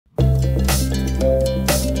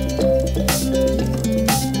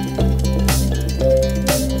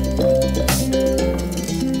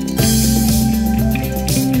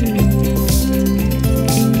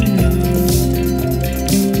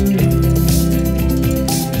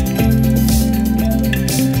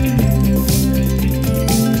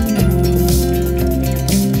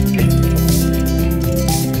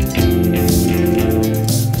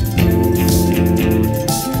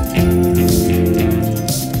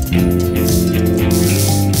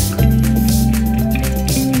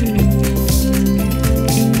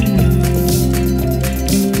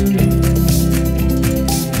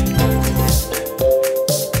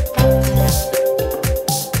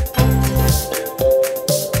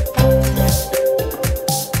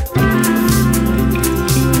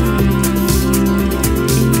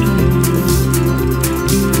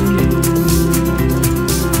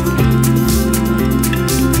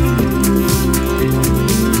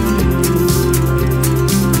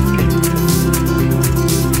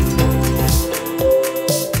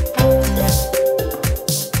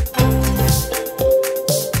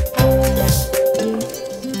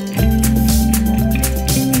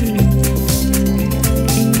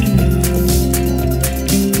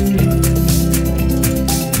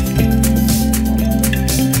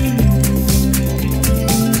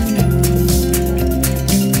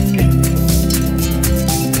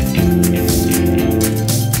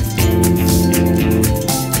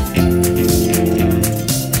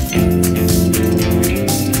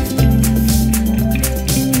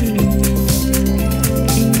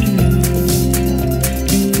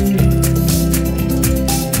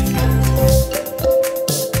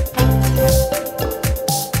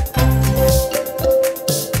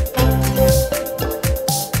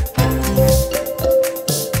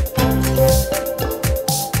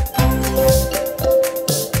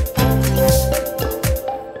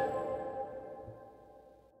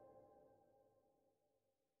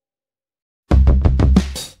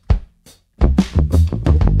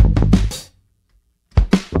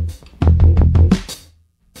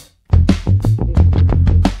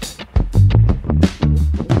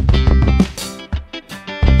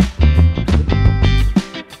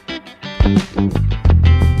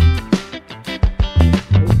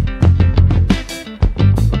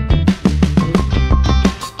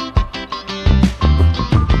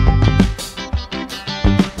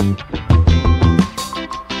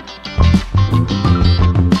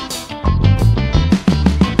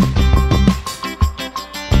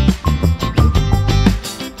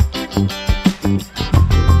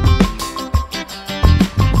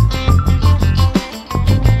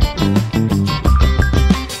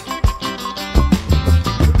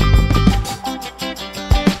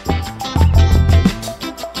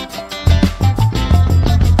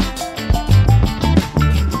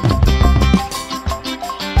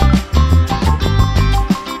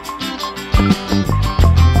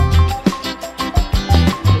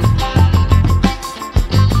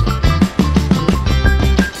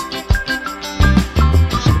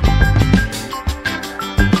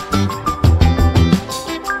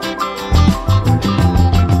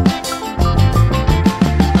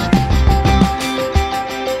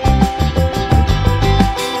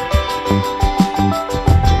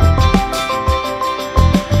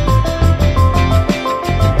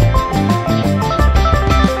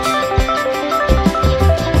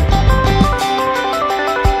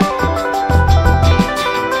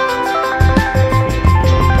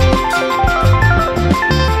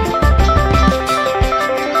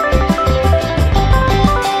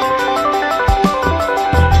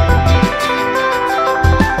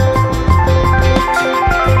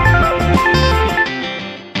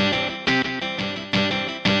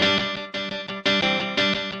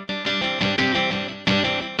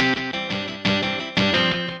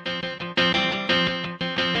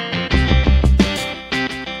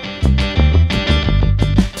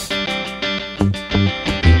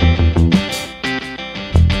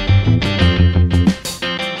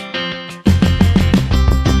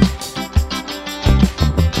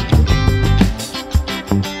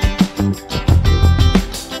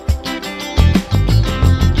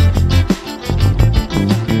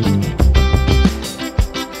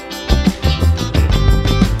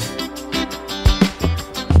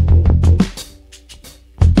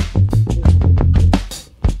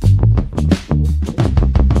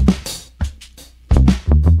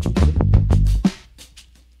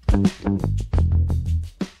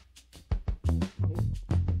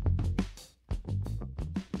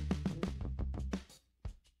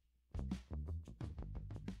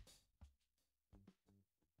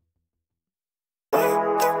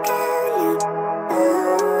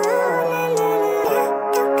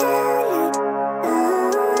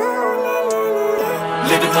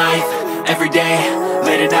Living life, every day,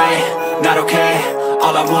 late at night, not okay.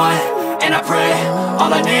 All I want, and I pray,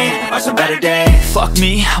 all I need are some better days. Fuck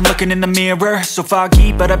me, I'm looking in the mirror, so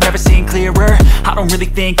foggy, but I've never seen clearer. I don't really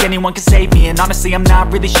think anyone can save me, and honestly I'm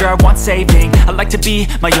not really sure I want saving. I like to be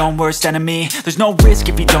my own worst enemy. There's no risk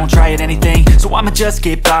if you don't try at anything, so I'ma just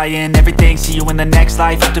keep buying everything. See you in the next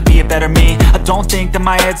life, hope to be a better me. I don't think that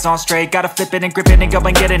my head's on straight, gotta flip it and grip it and go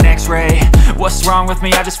and get an x-ray. What's wrong with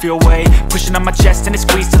me? I just feel weight pushing on my chest and it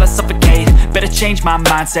squeezes till I suffocate. Better change my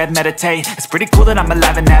mindset, meditate. It's pretty cool that I'm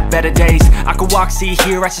alive and have better days. I could walk, see,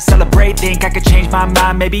 hear, I should celebrate. Think I could change my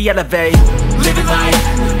mind, maybe elevate. Living life,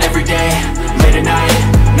 every day, late at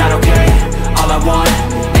night, not okay. All I want,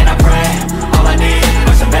 and I pray, all I need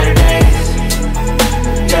are some better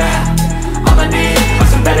days. Yeah, all I need are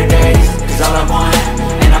some better days. Cause all I want,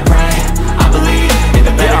 and I pray, I believe in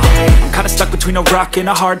the better days. I'm kinda stuck between a rock and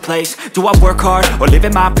a hard place. Do I work hard or live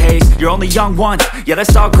at my pace? You're only young once, yeah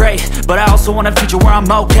that's all great, but I also want a future where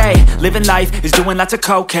I'm okay. Living life is doing lots of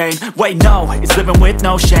cocaine. Wait no, it's living with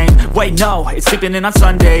no shame. Wait no, it's sleeping in on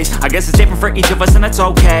Sundays. I guess it's different for each of us and that's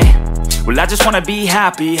okay. Well I just wanna be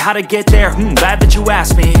happy, how to get there? Glad that you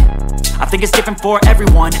asked me. I think it's different for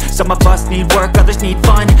everyone. Some of us need work, others need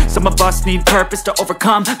fun. Some of us need purpose to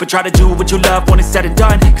overcome. But try to do what you love when it's said and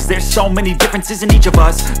done. Cause there's so many differences in each of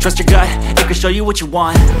us. Trust your gut, it can show you what you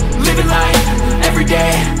want. Living life, every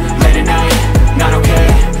day, late at night, not okay.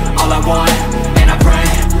 All I want, and I pray,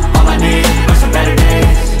 all I need are some better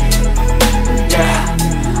days.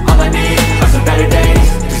 Yeah, all I need are some better days.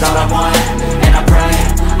 Cause all I want, and I pray,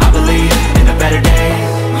 I believe in the better days.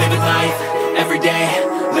 Living life, every day,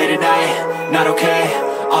 late at night, not okay.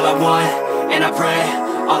 All I want, and I pray,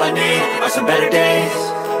 all I need are some better days.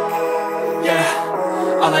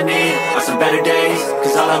 Yeah, all I need are some better days.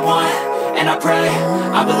 Cause all I want, and I pray,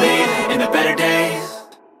 I believe in the better days.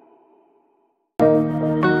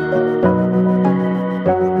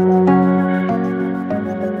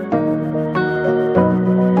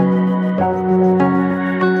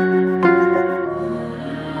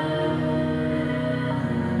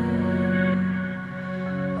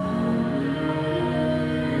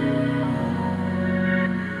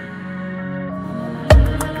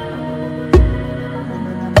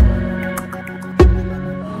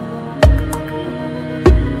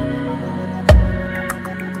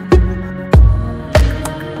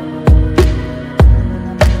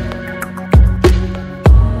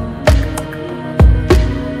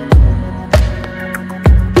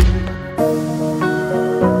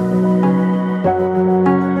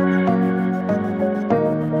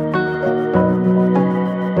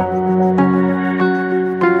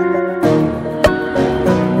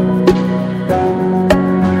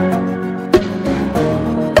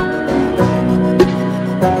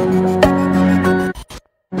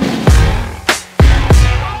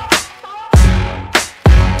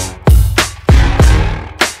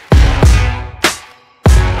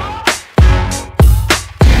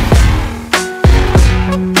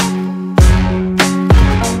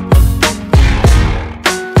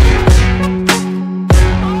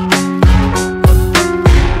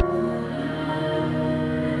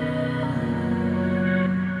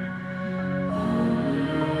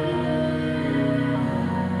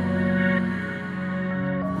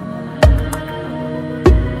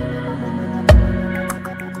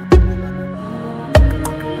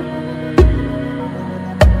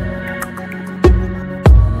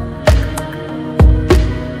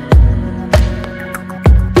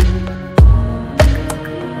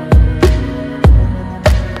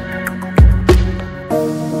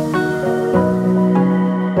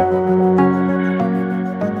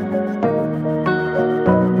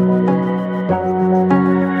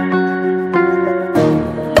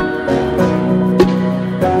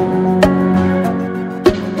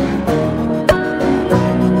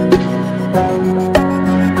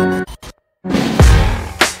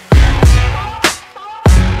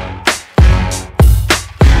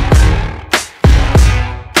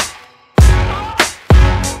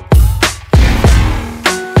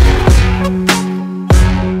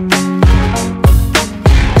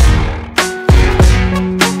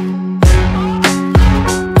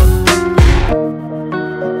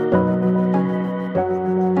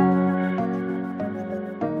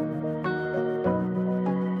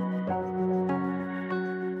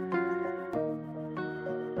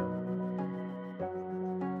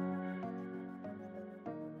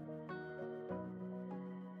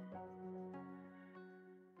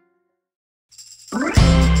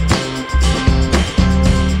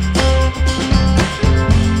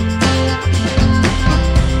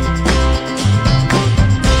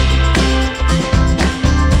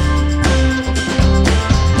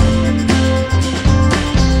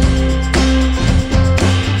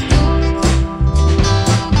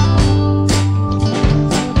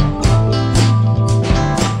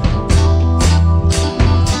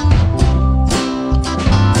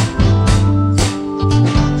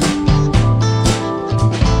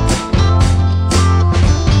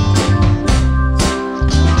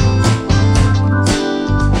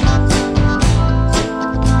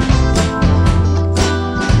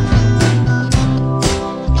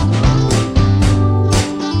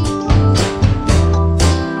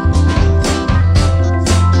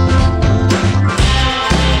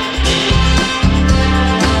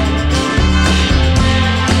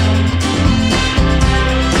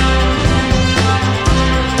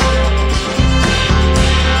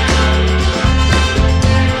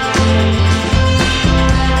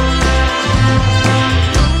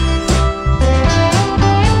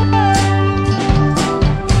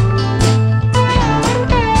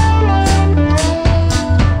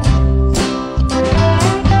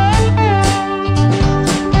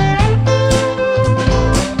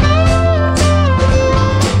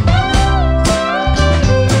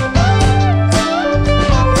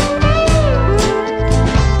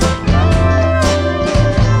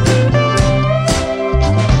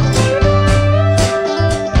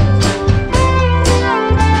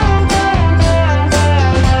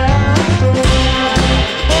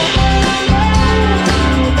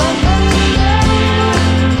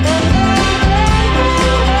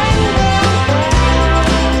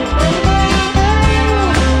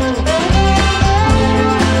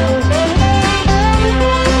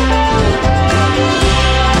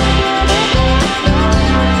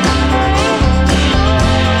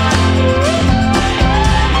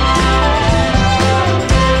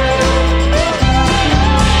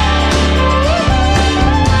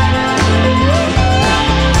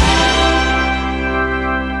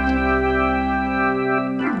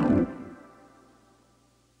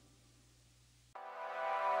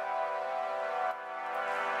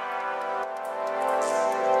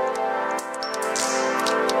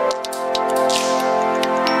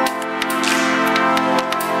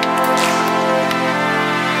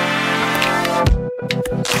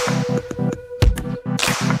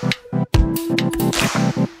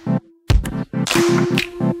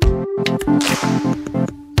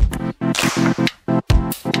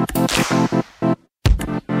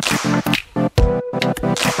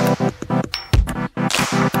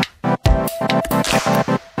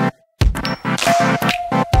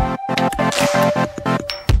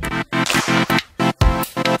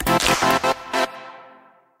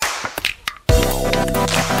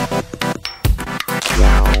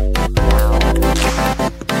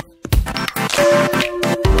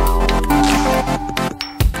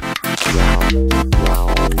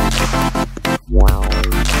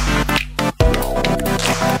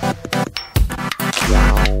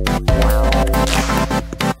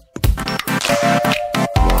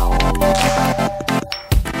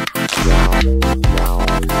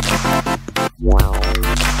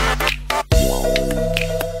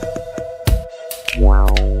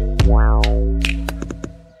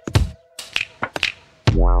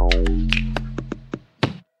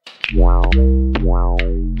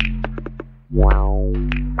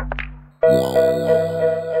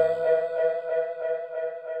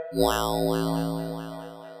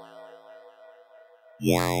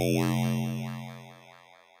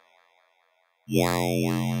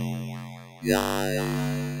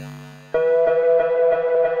 Yeah.